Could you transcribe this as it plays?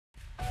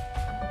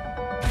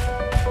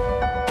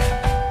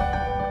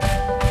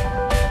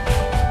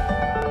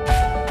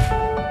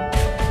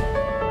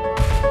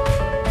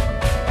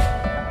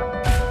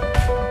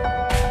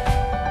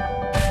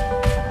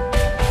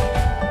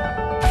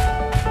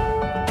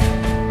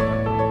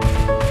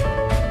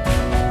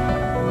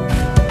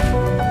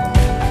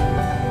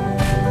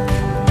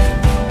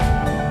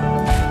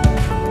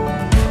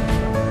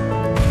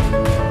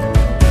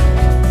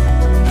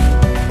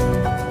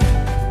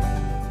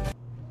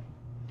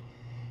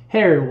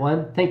Hey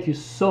everyone, thank you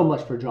so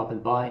much for dropping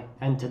by,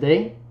 and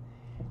today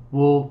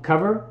we'll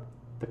cover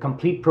the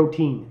complete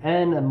protein,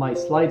 and my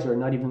slides are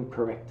not even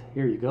correct.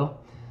 Here you go.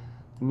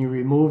 Let me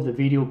remove the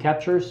video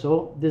capture.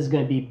 So this is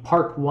going to be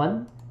part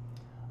one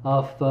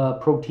of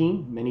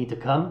protein, many to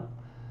come.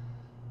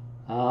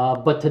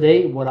 But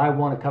today what I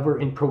want to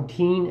cover in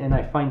protein, and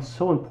I find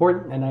so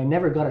important, and I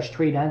never got a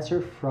straight answer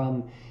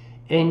from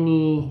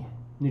any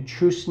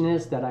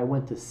nutritionist that I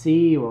went to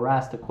see or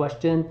asked a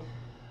question.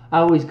 I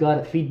always got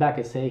a feedback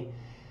and say,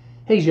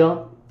 hey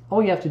Jean,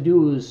 all you have to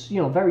do is,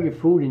 vary your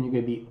food and you're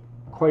going to be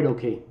quite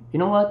okay. You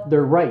know what?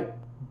 They're right,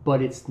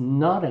 but it's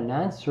not an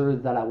answer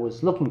that I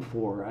was looking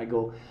for. I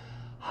go,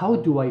 how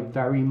do I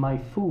vary my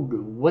food?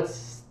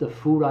 What's the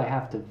food I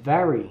have to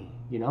vary?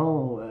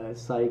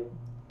 It's like,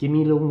 give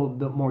me a little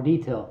bit more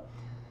detail.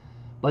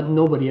 But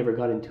nobody ever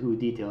got into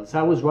details.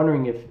 I was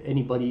wondering if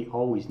anybody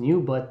always knew,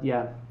 but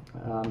yeah,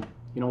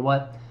 you know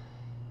what?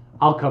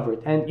 I'll cover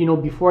it. And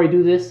before I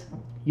do this,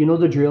 you know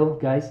the drill,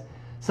 guys.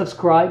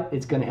 Subscribe.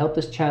 It's going to help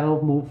this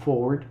channel move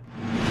forward.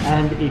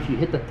 And if you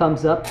hit the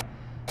thumbs up,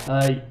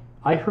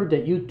 I heard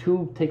that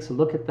YouTube takes a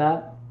look at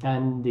that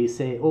and they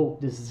say, oh,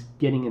 this is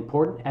getting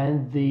important,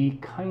 and they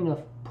kind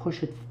of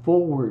push it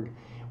forward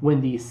when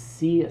they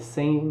see a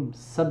same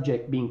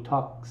subject being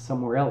talked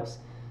somewhere else,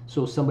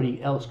 so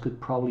somebody else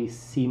could probably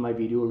see my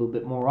video a little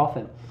bit more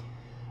often,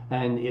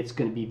 and it's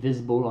going to be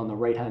visible on the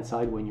right hand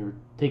side when you're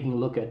taking a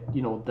look at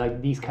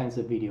like these kinds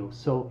of videos.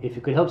 So if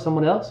it could help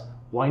someone else,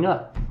 why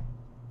not?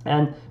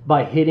 And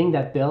by hitting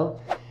that bell,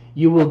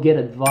 you will get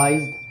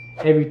advised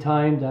every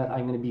time that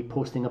I'm going to be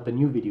posting up a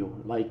new video,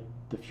 like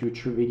the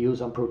future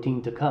videos on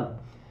protein to come.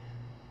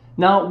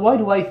 Now, why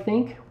do I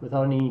think,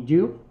 without any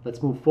ado,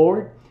 let's move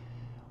forward,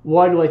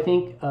 why do I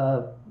think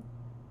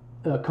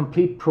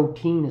complete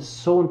protein is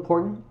so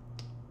important?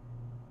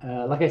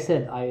 Like I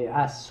said, I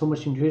asked so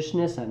much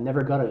nutritionists, I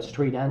never got a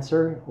straight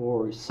answer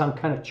or some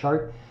kind of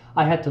chart.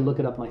 I had to look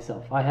it up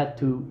myself. I had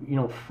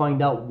to,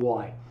 find out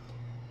why.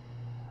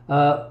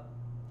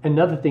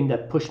 Another thing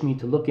that pushed me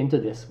to look into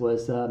this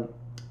was a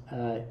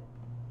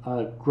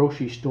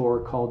grocery store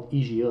called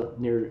IGA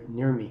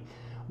near me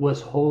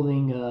was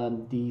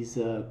holding these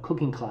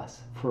cooking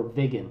class for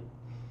vegan.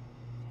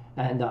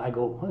 And I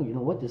go, oh, you know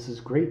what, this is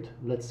great.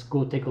 Let's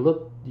go take a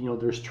look.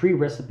 There's 3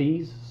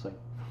 recipes. It's like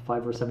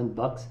 $5 or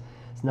 $7.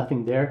 It's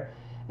nothing there.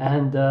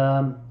 And,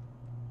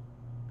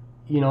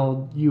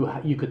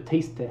 you could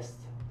taste test.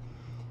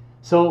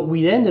 So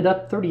we ended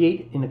up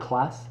 38 in the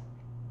class.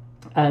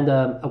 And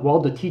while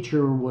the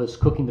teacher was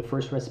cooking the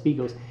first recipe, he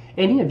goes,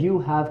 any of you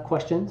have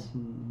questions?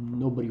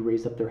 Nobody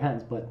raised up their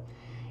hands. But,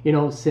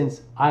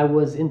 since I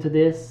was into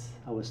this,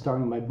 I was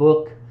starting my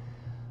book,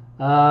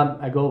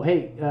 I go,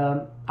 hey,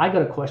 I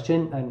got a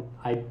question, and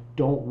I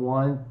don't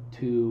want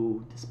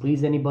to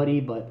displease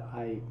anybody, but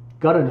I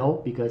got to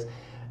know because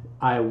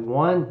I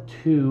want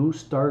to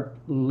start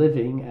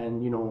living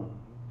and,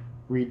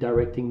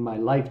 redirecting my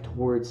life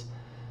towards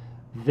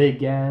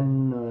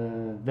vegetarian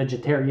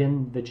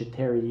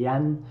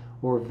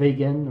or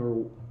vegan,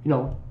 or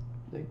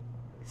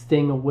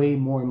staying away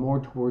more and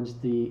more towards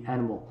the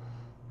animal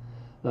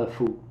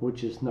food,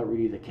 which is not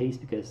really the case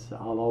because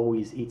I'll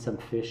always eat some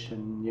fish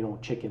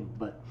and chicken,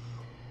 but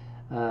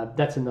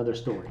that's another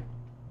story.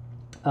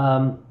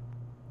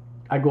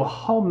 I go,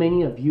 how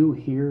many of you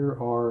here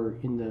are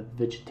in the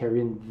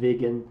vegetarian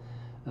vegan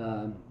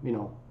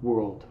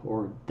world,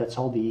 or that's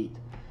all they eat?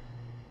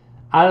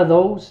 Out of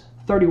those,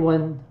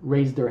 31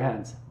 raised their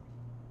hands.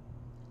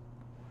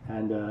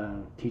 And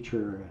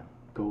teacher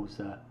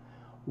goes,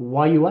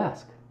 why you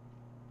ask?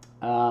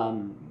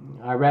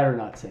 I'd rather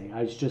not say.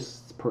 It's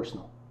just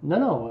personal.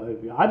 No,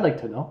 I'd like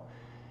to know.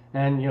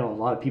 And a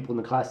lot of people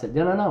in the class said,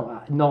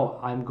 no,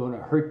 I'm going to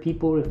hurt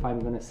people if I'm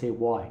going to say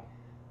why.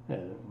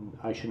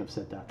 I shouldn't have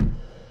said that.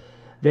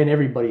 Then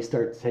everybody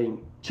starts saying,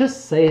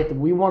 just say it,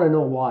 we want to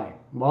know why.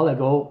 Well, I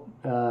go,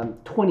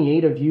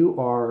 28 of you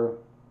are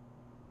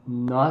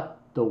not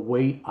the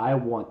weight I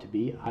want to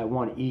be. I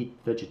want to eat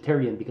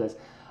vegetarian because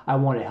I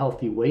want a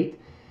healthy weight.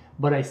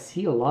 But I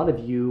see a lot of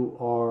you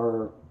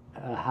are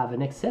have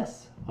an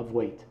excess of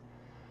weight.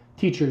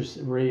 Teachers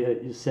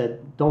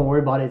said, don't worry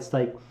about it. It's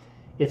like,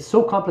 it's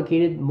so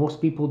complicated. Most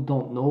people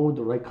don't know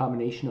the right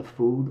combination of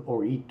food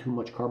or eat too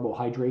much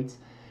carbohydrates.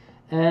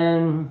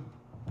 And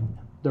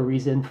the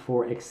reason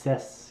for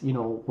excess,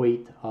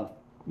 weight of,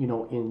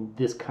 in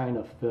this kind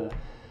of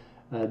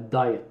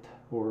diet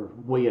or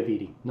way of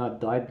eating. Not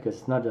diet, because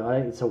it's not a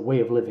diet, it's a way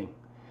of living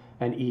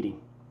and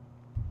eating.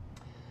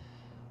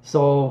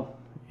 So,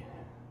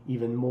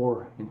 even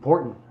more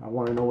important, I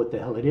want to know what the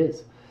hell it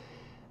is.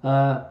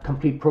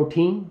 Complete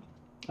protein,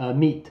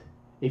 meat.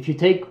 If you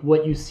take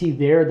what you see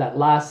there, that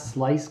last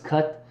slice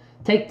cut,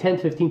 take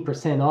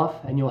 10-15%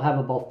 off and you'll have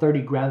about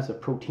 30 grams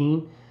of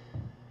protein.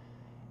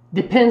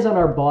 Depends on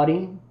our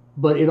body,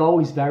 but it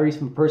always varies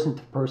from person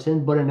to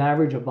person, but an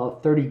average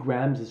about 30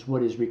 grams is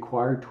what is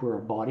required to our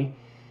body.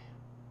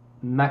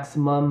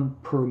 Maximum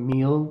per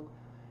meal,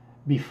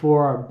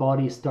 before our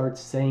body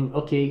starts saying,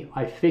 okay,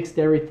 I fixed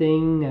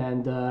everything,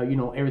 and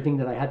everything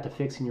that I had to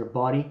fix in your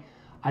body,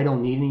 I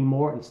don't need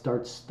anymore, and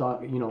start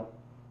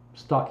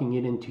stocking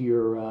it into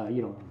your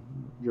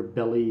your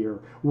belly or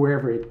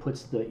wherever it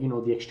puts the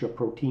the extra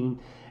protein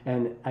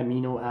and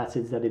amino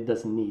acids that it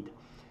doesn't need.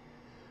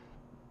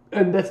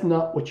 And that's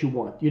not what you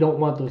want. You don't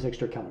want those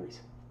extra calories.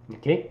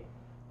 Okay.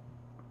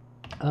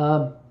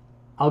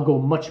 I'll go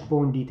much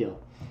more in detail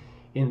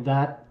in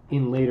that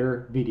in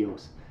later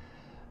videos.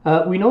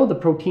 We know the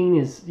protein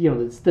is,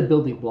 it's the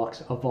building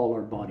blocks of all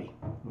our body,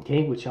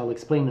 okay, which I'll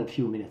explain in a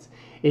few minutes.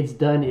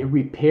 It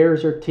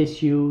repairs our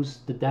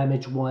tissues, the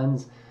damaged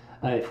ones.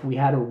 If we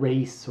had a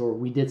race or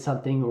we did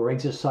something or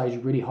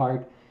exercised really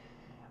hard,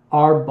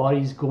 our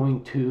body's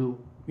going to,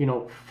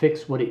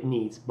 fix what it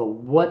needs. But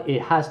what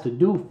it has to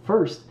do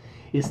first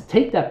is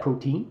take that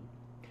protein,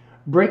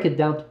 break it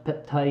down to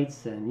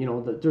peptides,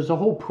 and, there's a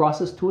whole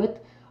process to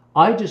it.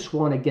 I just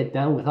want to get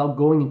down without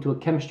going into a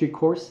chemistry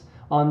course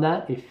on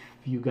that. If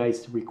you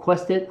guys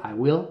request it, I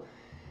will.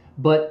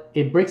 But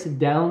it breaks it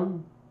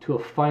down to a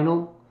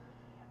final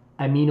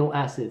amino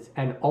acids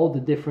and all the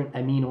different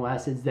amino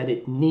acids that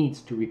it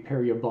needs to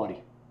repair your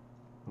body.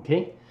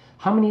 Okay?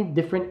 How many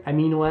different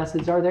amino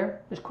acids are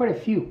there? There's quite a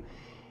few.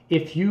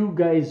 If you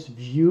guys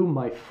view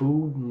my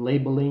food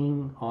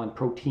labeling on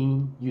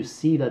protein, you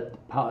see that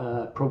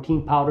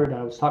protein powder that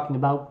I was talking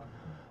about,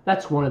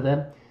 that's one of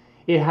them.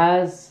 It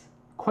has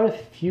quite a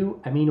few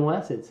amino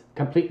acids,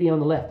 completely on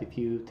the left if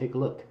you take a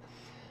look.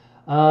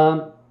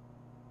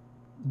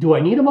 Do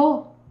I need them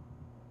all?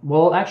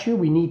 Well, actually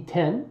we need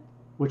 10,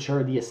 which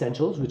are the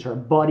essentials, which our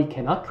body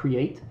cannot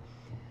create.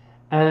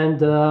 And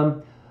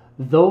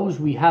those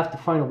we have to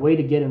find a way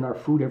to get in our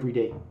food every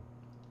day.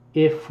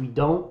 If we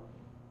don't,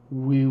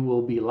 we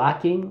will be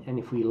lacking, and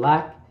if we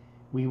lack,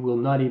 we will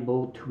not be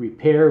able to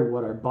repair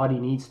what our body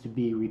needs to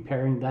be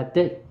repairing that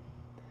day.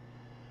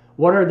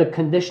 What are the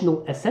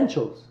conditional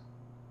essentials?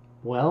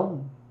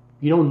 Well,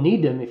 you don't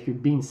need them if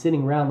you've been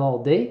sitting around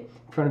all day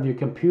in front of your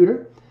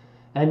computer,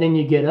 and then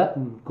you get up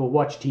and go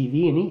watch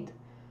TV and eat.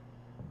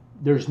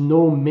 There's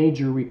no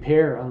major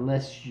repair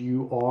unless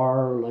you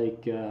are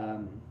like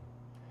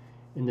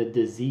in the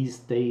disease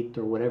state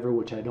or whatever,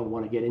 which I don't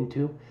want to get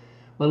into.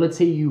 But let's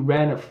say you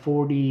ran a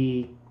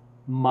 40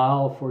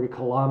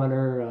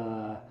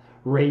 kilometer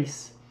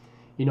race,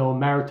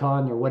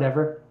 marathon or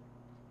whatever,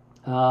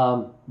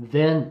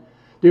 then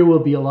there will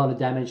be a lot of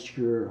damage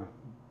to your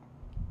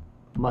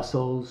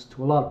muscles,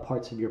 to a lot of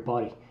parts of your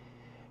body.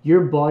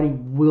 Your body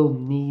will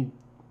need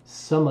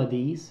some of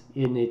these,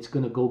 and it's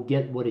going to go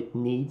get what it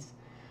needs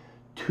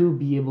to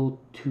be able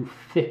to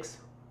fix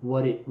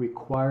what it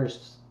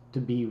requires to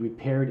be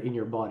repaired in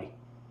your body.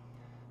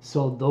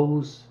 So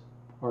those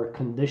are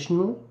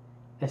conditionally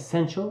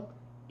essential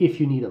if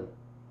you need them.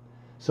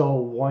 So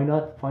why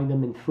not find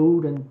them in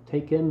food and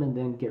take them and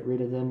then get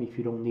rid of them if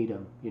you don't need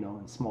them,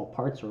 in small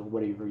parts or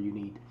whatever you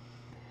need.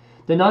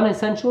 The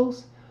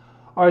non-essentials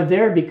are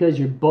there because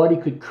your body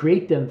could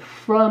create them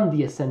from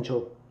the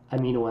essential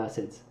amino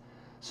acids.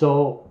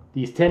 So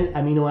these 10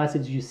 amino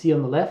acids you see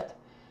on the left,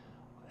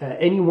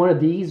 any one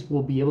of these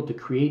will be able to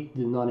create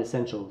the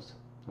non-essentials.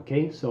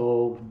 Okay,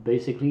 so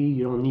basically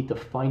you don't need to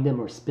find them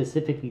or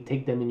specifically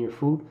take them in your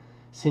food,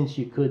 since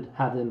you could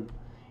have them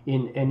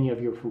in any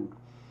of your food.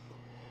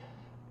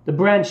 The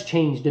branch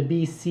change, the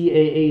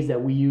BCAAs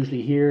that we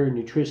usually hear,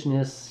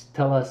 nutritionists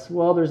tell us,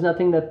 well, there's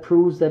nothing that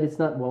proves that it's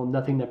not, well,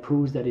 nothing that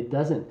proves that it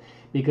doesn't,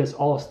 because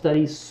all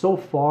studies so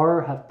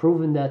far have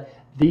proven that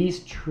these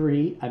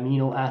 3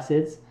 amino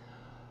acids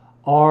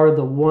are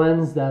the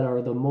ones that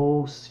are the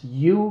most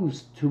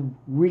used to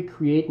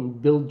recreate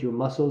and build your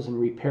muscles and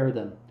repair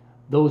them.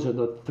 Those are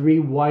the 3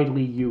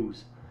 widely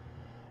used.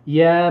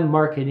 Yeah,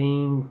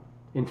 marketing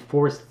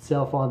enforced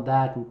itself on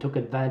that and took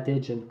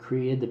advantage and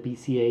created the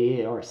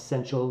BCAA or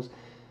essentials.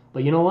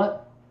 But you know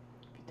what?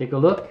 If you take a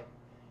look,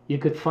 you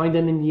could find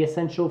them in the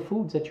essential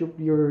foods that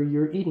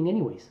you're eating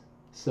anyways.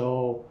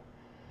 So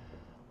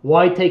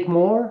why take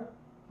more?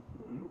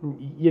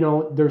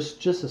 There's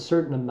just a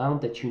certain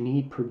amount that you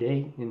need per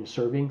day in the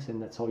servings,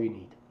 and that's all you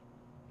need.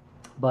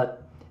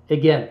 But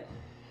again,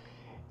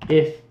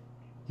 if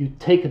you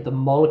take the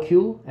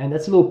molecule, and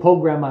that's a little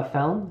program I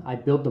found. I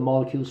built the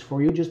molecules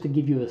for you just to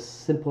give you a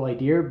simple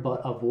idea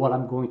of what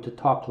I'm going to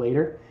talk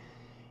later.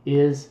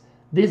 This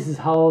is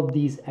how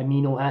these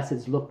amino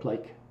acids look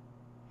like.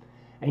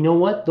 And you know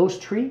what? Those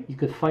 3 you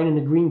could find in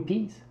the green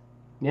peas.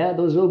 Yeah,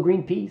 those little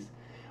green peas.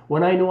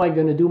 When I know I'm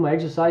going to do my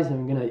exercise and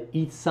I'm going to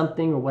eat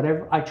something or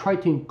whatever, I try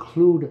to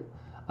include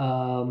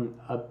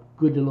a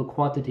good little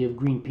quantity of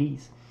green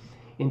peas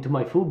into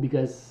my food,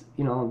 because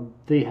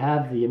they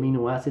have the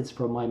amino acids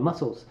for my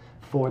muscles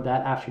for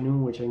that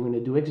afternoon, which I'm going to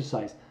do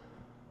exercise.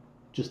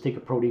 Just take a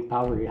protein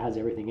powder, it has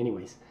everything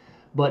anyways.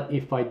 But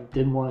if I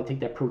didn't want to take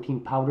that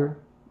protein powder,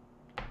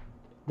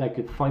 I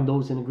could find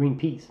those in the green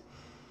peas.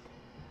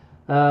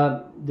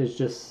 There's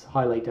just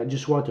HeLight. I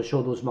just wanted to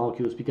show those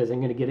molecules because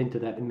I'm going to get into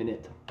that in a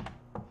minute.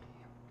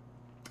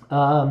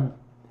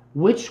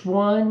 Which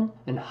one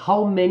and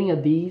how many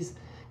of these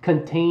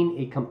contain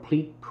a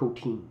complete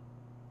protein?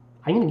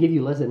 I'm going to give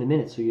you less than a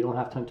minute so you don't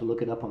have time to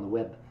look it up on the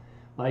web.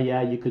 But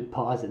yeah, you could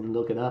pause and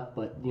look it up,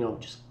 but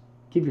just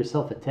give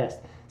yourself a test.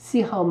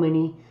 See how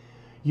many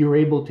you're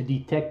able to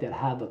detect that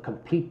have a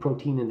complete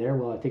protein in there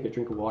while I take a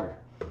drink of water.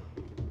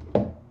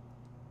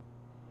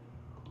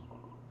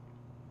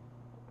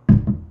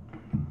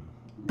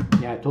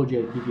 Yeah, I told you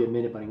I'd give you a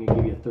minute, but I'm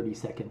gonna give you 30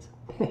 seconds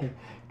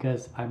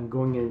because I'm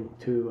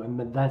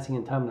advancing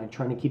in time and I'm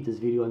trying to keep this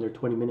video under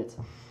 20 minutes.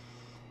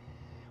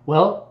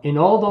 Well, in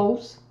all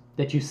those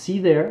that you see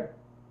there,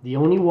 the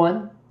only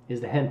one is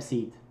the hemp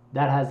seed.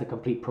 That has the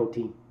complete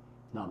protein.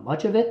 Not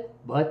much of it,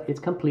 but it's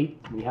complete.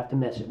 We have to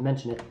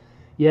mention it.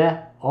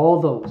 Yeah, all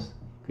those.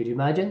 Could you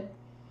imagine?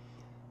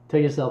 Tell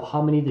yourself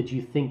how many did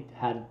you think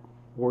had,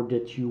 or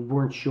that you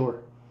weren't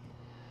sure.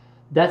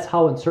 That's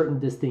how uncertain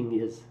this thing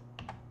is.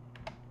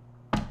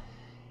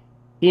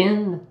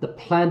 In the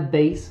plant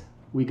base,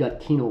 we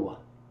got quinoa.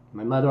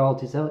 My mother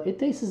always said, it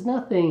tastes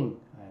nothing.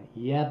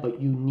 Yeah,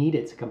 but you need it.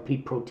 It's a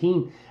complete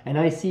protein. And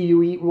I see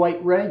you eat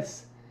white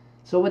rice.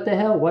 So what the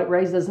hell? White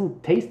rice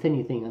doesn't taste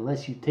anything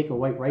unless you take a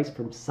white rice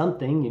from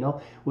something, you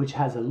know, which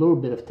has a little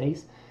bit of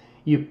taste.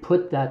 You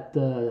put that,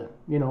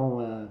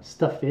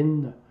 stuff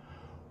in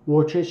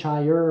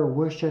Worcestershire or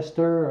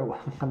Worcester, or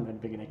I'm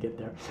not going to get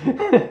there,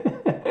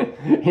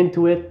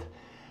 into it.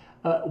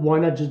 Why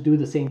not just do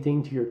the same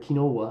thing to your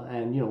quinoa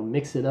and, you know,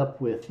 mix it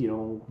up with, you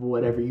know,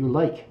 whatever you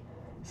like.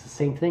 It's the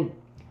same thing.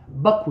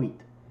 Buckwheat.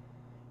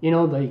 You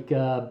know, like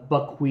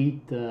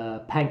buckwheat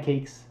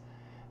pancakes.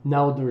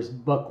 Now there's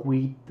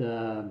buckwheat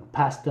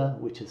pasta,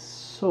 which is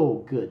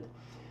so good.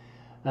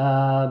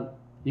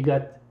 You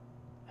got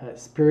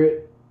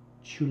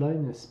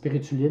spirituline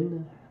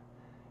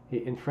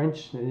in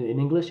French, in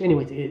English.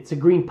 Anyway, it's a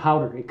green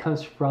powder. It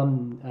comes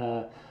from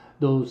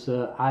those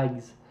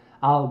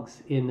algae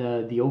in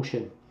the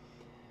ocean.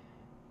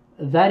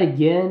 That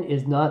again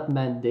is not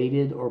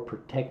mandated or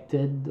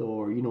protected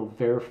or, you know,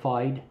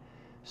 verified.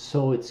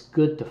 So it's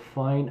good to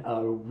find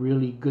a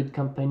really good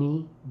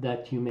company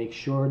that you make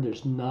sure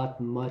there's not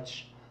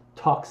much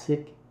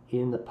toxic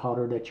in the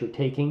powder that you're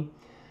taking.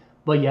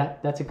 But yeah,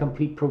 that's a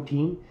complete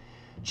protein.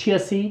 Chia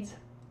seeds,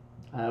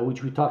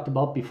 which we talked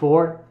about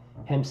before.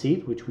 Hemp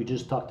seed, which we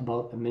just talked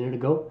about a minute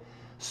ago.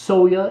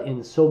 Soya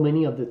in so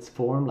many of its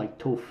form, like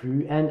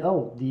tofu, and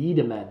the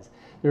edamans.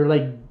 They're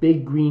like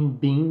big green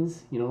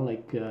beans, you know,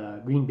 like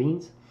green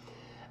beans.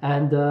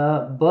 And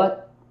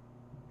but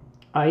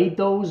I eat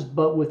those,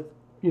 but with,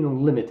 you know,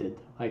 limited.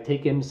 I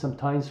take them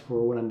sometimes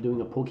for when I'm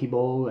doing a poke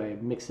bowl. I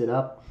mix it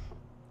up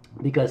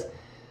because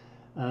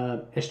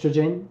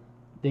estrogen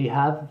they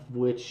have,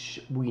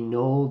 which we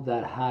know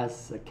that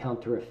has a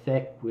counter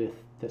effect with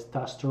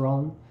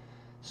testosterone.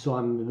 So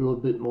I'm a little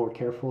bit more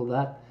careful of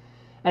that.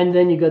 And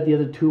then you got the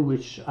other two,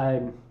 which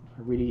I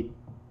really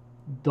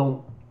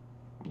don't,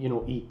 you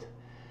know, eat.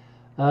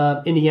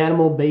 In the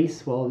animal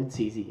base, well, it's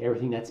easy.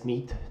 Everything that's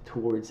meat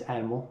towards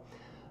animal,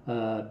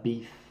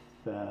 beef,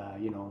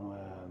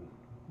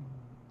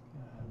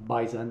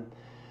 bison,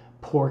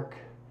 pork,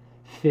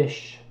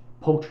 fish,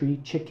 poultry,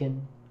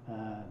 chicken,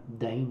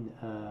 dine,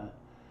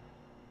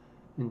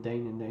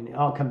 and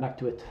I'll come back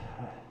to it.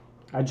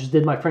 I just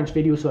did my French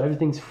video, so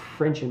everything's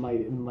French in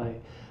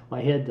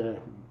my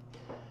head.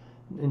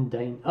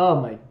 Indane. Oh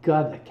my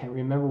God, I can't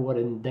remember what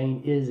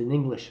indane is in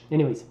English.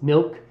 Anyways,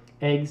 milk,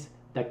 eggs,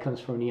 that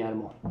comes from the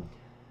animal.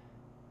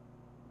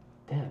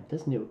 Damn,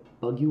 doesn't it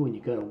bug you when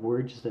you got a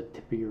word just at the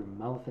tip of your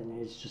mouth and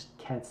you just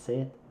can't say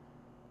it?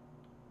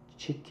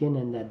 Chicken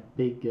and that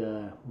big,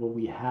 what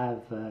we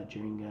have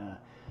during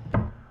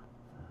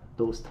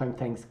those time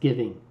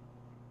Thanksgiving.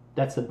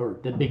 That's the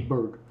bird, the big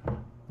bird.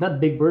 Not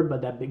big bird,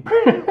 but that big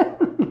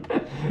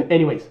bird.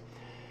 Anyways,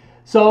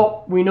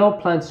 so we know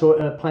plant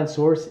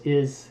source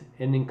is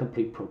an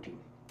incomplete protein.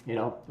 You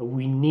know,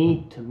 we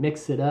need to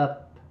mix it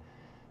up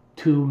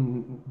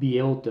to be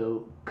able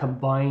to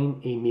combine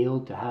a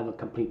meal to have a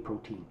complete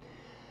protein.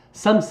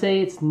 Some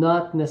say it's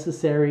not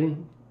necessary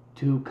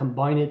to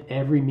combine it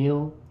every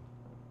meal,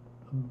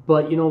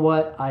 but you know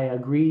what? I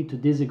agree to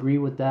disagree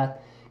with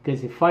that,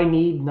 because if I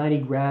need 90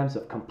 grams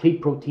of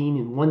complete protein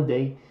in one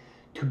day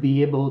to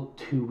be able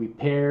to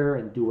repair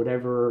and do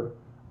whatever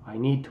I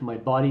need to my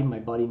body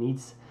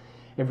needs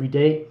every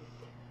day,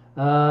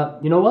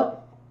 you know what?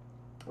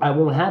 I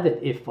won't have it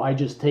if I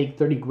just take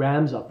 30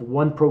 grams of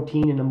one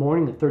protein in the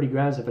morning and 30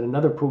 grams of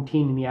another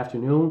protein in the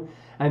afternoon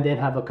and then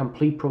have a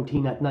complete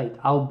protein at night.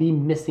 I'll be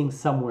missing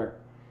somewhere.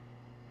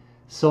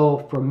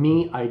 So for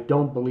me, I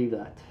don't believe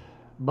that.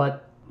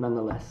 But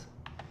nonetheless,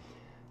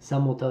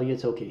 some will tell you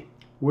it's okay.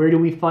 Where do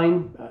we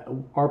find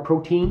our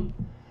protein?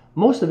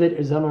 Most of it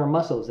is on our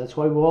muscles. That's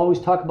why we'll always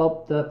talk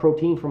about the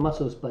protein for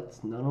muscles, but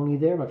it's not only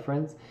there, my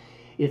friends.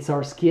 It's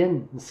our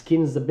skin. The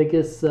skin is the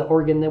biggest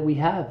organ that we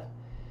have.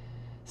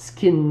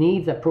 Skin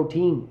needs that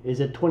protein. Is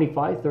it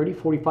 25, 30,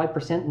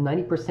 45%,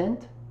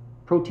 90%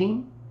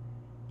 protein?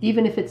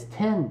 Even if it's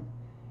 10,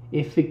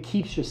 if it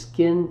keeps your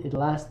skin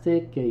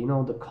elastic, you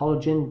know, the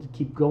collagen to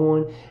keep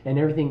going and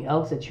everything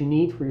else that you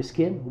need for your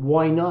skin,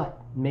 why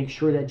not make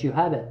sure that you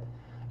have it?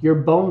 Your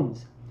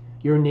bones,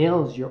 your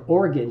nails, your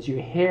organs,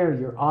 your hair,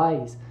 your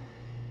eyes,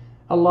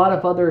 a lot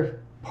of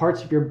other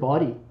parts of your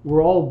body.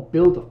 We're all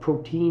built of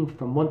protein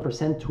from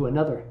 1% to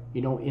another,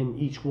 you know, in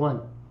each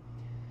one.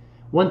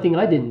 One thing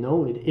I didn't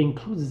know, it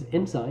includes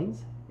enzymes.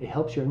 It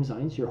helps your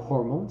enzymes, your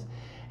hormones,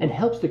 and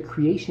helps the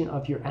creation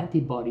of your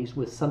antibodies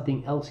with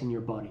something else in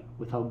your body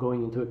without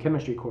going into a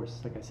chemistry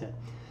course, like I said.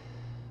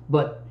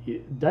 But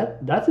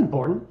that's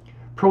important.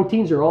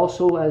 Proteins are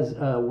also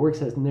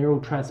works as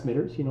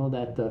neurotransmitters, you know,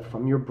 that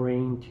from your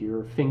brain to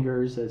your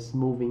fingers, as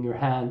moving your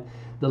hand,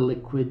 the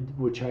liquid,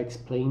 which I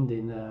explained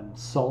in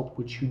salt,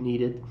 which you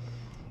needed,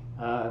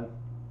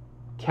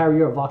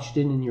 carrier of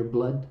oxygen in your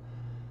blood.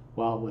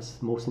 Well, was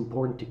most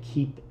important to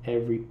keep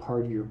every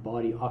part of your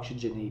body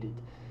oxygenated.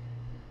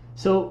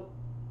 So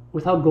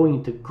without going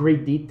into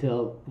great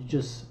detail,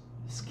 just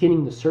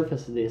skinning the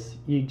surface of this,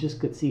 you just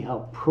could see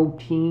how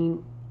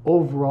protein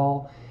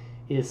overall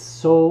is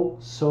so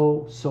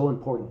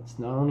important. It's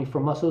not only for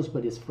muscles,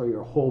 but it's for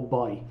your whole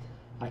body.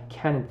 I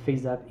can't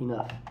emphasize that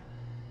enough.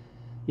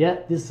 Yeah,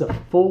 this is a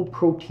full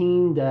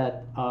protein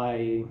that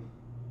I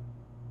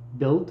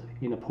build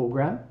in a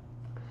program.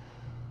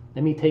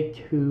 Let me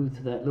take you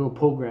to that little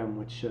program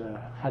which I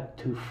had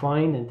to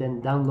find and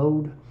then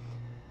download.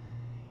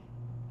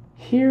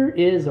 Here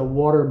is a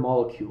water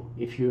molecule,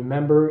 if you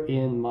remember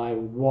in my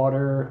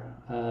water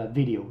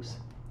videos.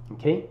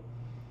 Okay.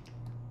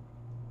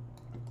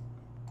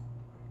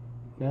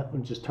 Now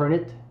we'll just turn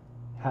it.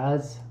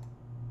 Let's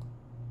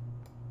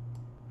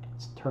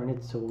turn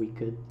it so we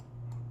could,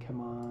 come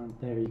on,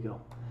 there you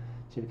go.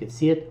 So you can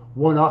see it.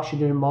 One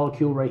oxygen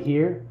molecule right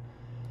here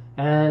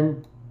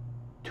and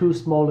two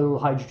small little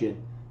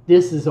hydrogen.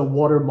 This is a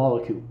water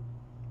molecule.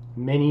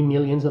 Many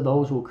millions of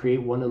those will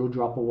create one little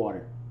drop of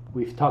water.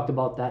 We've talked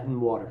about that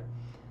in water,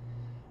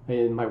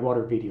 in my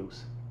water videos.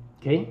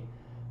 Okay,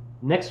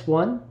 next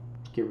one,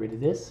 get rid of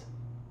this.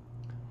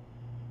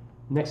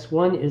 Next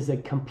one is a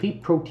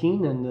complete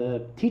protein, and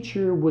the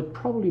teacher would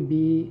probably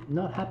be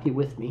not happy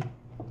with me,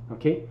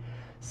 okay,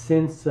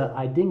 since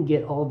I didn't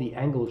get all the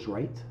angles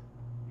right,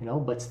 you know,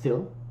 but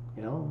still,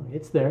 you know,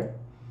 it's there.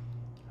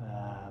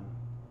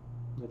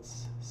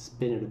 Let's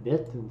spin it a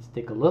bit and let's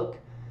take a look.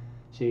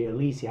 So at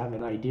least you have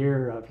an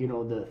idea of, you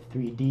know, the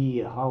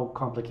 3D, how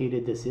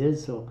complicated this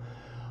is. So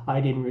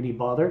I didn't really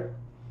bother.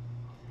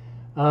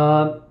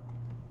 To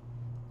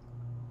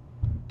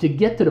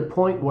get to the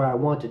point where I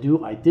want to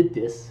do, I did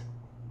this.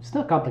 It's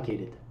not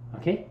complicated,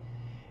 okay?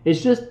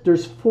 It's just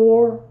there's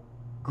 4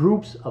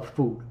 groups of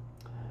food.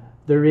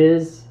 There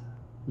is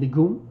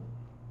legume,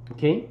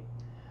 okay?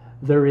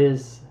 There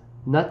is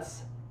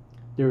nuts,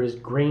 there is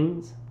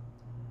grains,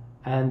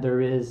 and there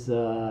is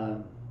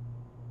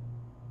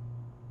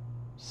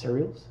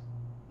cereals.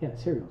 Yeah,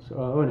 cereals.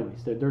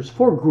 Anyways, there's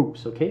 4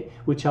 groups, okay,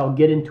 which I'll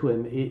get into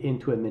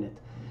a minute.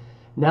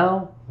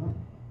 Now,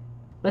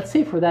 let's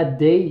say for that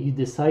day you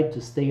decide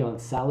to stay on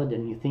salad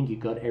and you think you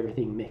got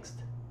everything mixed,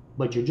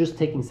 but you're just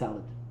taking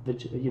salad,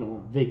 you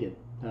know, vegan,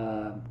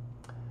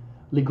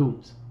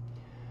 legumes.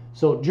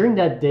 So during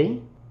that day,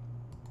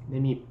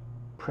 let me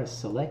press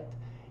select.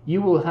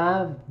 You will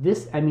have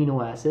this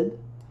amino acid.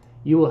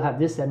 You will have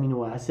this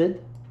amino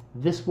acid,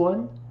 this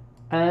one,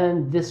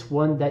 and this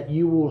one that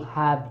you will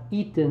have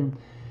eaten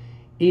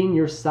in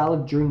your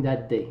salad during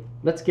that day.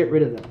 Let's get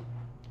rid of them.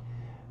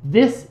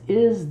 This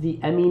is the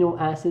amino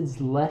acids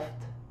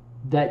left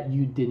that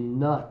you did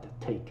not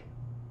take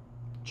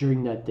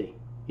during that day,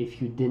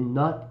 if you did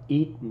not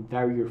eat and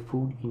vary your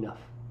food enough.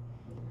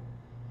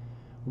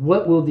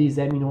 What will these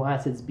amino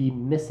acids be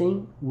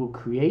missing? Will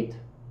create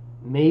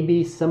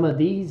maybe some of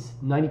these,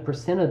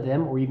 90% of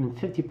them, or even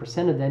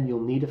 50% of them,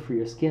 you'll need it for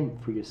your skin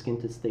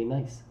to stay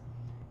nice.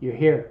 Your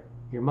hair,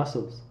 your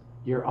muscles,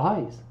 your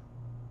eyes,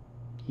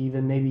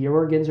 even maybe your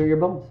organs or your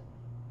bones.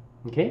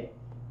 Okay?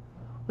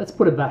 Let's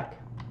put it back.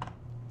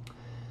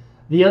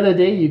 The other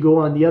day you go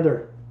on the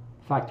other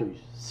factors,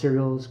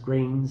 cereals,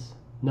 grains,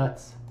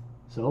 nuts.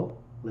 So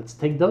let's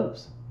take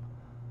those.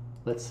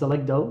 Let's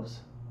select those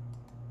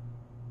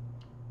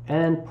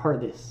and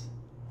part this.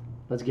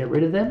 Let's get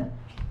rid of them.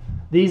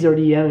 These are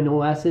the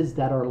amino acids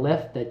that are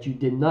left that you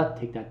did not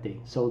take that day.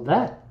 So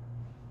that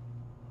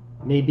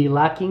may be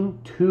lacking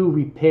to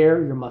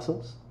repair your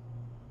muscles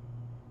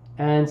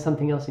and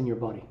something else in your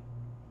body,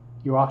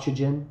 your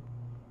oxygen,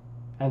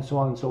 and so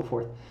on and so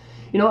forth.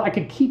 You know, I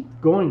could keep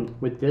going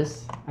with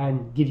this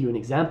and give you an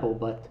example,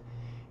 but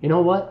you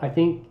know what? I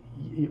think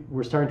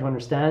we're starting to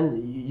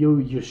understand.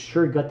 You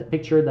sure got the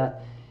picture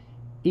that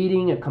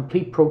eating a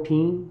complete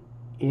protein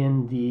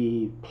in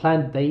the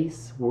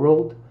plant-based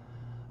world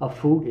of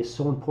food is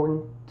so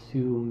important to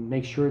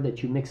make sure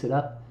that you mix it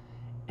up.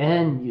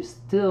 And you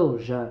still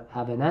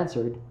haven't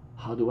answered,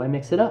 how do I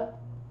mix it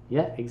up?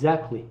 Yeah,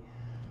 exactly.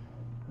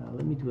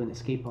 Let me do an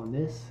escape on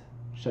this.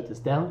 Shut this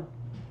down.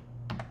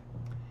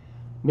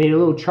 Made a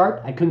little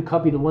chart. I couldn't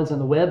copy the ones on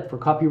the web for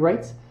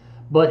copyrights.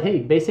 But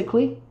hey,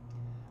 basically,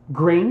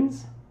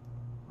 grains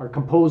are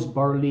composed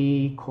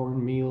barley,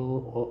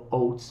 cornmeal,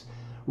 oats,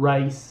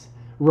 rice,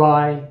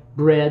 rye,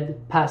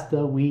 bread,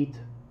 pasta, wheat,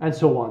 and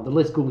so on. The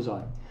list goes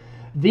on.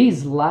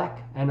 These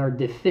lack and are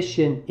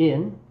deficient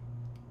in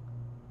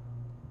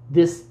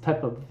this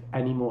type of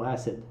amino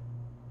acid.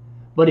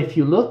 But if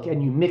you look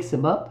and you mix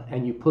them up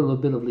and you put a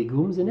little bit of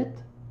legumes in it,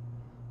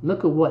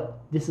 look at what,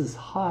 this is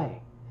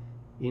high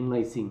in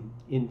lysine,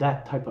 in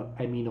that type of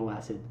amino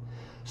acid.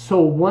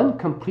 So one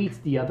completes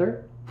the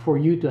other for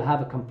you to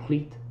have a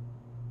complete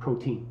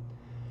protein.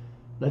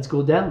 Let's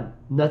go down.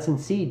 Nuts and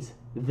seeds,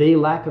 they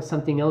lack of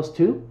something else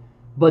too,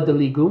 but the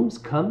legumes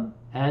come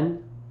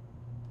and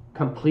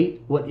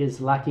complete what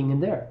is lacking in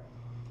there.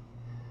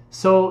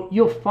 So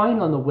you'll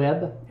find on the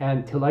web,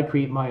 until I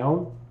create my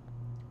own,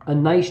 a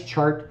nice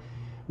chart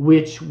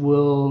which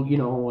will,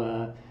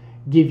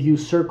 give you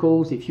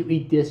circles. If you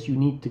eat this, you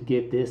need to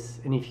get this,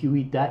 and if you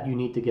eat that, you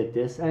need to get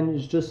this, and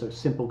it's just a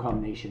simple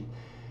combination.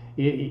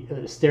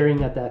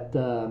 Staring at that,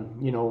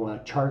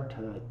 chart,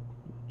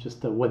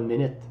 just 1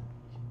 minute,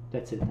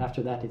 that's it.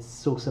 After that, it's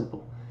so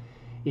simple.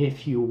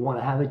 If you want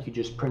to have it, you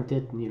just print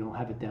it and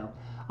have it down.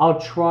 I'll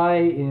try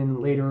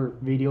in later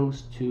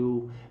videos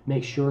to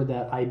make sure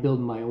that I build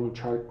my own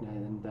chart,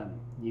 and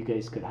you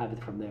guys could have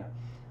it from there.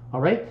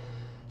 All right,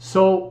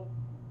 so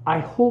I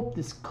hope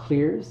this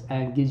clears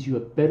and gives you a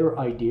better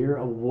idea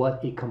of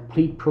what a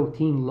complete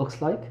protein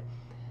looks like.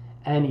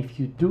 And if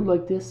you do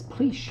like this,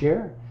 please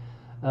share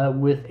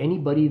with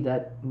anybody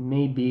that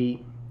may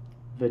be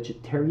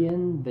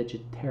vegetarian,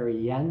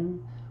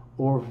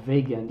 or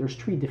vegan. There's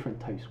 3 different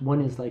types.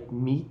 One is like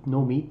meat,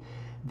 no meat.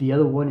 The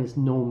other one is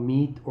no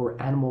meat or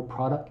animal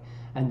product.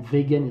 And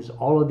vegan is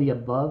all of the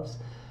aboves,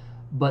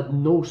 but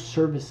no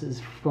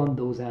services from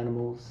those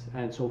animals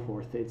and so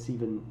forth. It's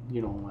even,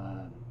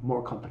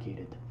 more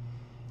complicated.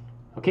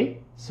 Okay,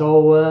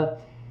 so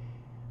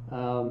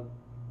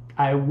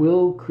I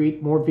will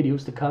create more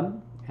videos to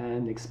come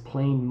and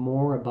explain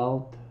more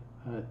about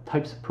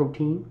types of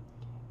protein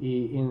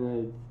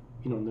in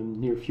the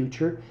near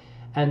future,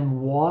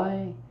 and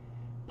why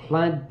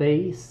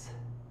plant-based,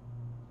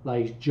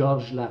 like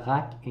Georges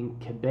Larac in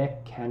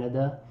Quebec,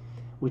 Canada,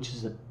 which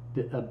is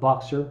a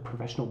boxer,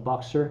 professional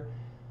boxer,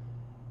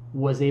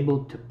 was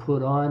able to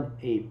put on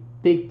a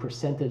big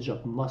percentage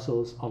of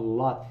muscles a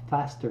lot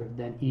faster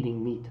than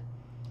eating meat.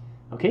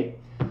 Okay,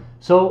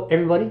 so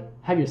everybody,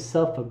 have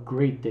yourself a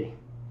great day.